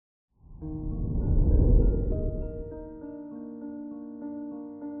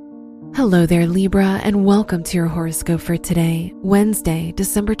Hello there, Libra, and welcome to your horoscope for today, Wednesday,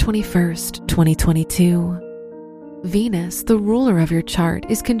 December 21st, 2022. Venus, the ruler of your chart,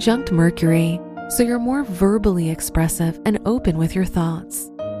 is conjunct Mercury, so you're more verbally expressive and open with your thoughts.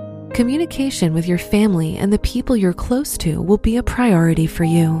 Communication with your family and the people you're close to will be a priority for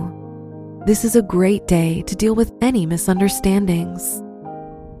you. This is a great day to deal with any misunderstandings.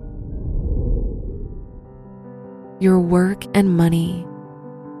 Your work and money.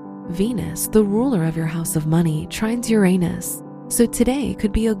 Venus, the ruler of your house of money, trines Uranus, so today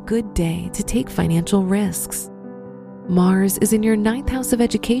could be a good day to take financial risks. Mars is in your 9th house of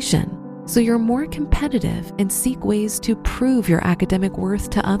education, so you're more competitive and seek ways to prove your academic worth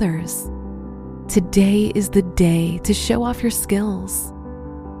to others. Today is the day to show off your skills.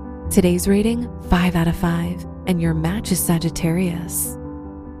 Today's rating, 5 out of 5, and your match is Sagittarius.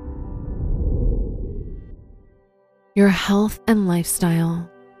 Your health and lifestyle.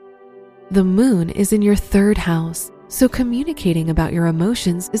 The moon is in your 3rd house, so communicating about your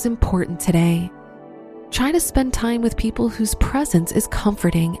emotions is important today. Try to spend time with people whose presence is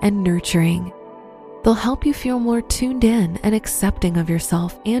comforting and nurturing. They'll help you feel more tuned in and accepting of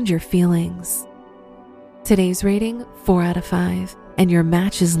yourself and your feelings. Today's rating, 4 out of 5, and your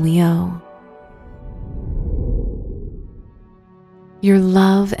match is Leo. Your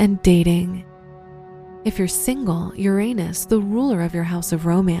love and dating. If you're single, Uranus, the ruler of your house of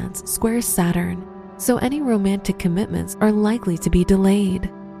romance, squares Saturn, so any romantic commitments are likely to be delayed.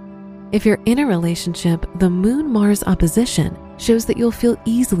 If you're in a relationship, the Moon-Mars opposition shows that you'll feel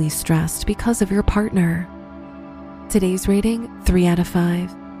easily stressed because of your partner. Today's rating, 3 out of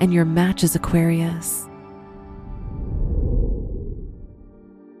 5, and your match is Aquarius.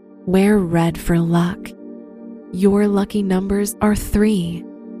 Wear red for luck. Your lucky numbers are 3,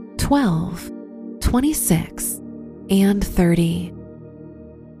 12, 26, and 30.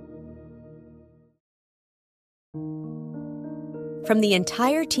 From the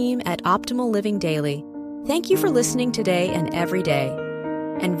entire team at Optimal Living Daily, thank you for listening today and every day.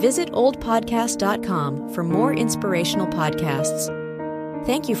 And visit oldpodcast.com for more inspirational podcasts.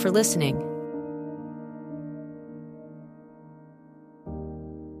 Thank you for listening.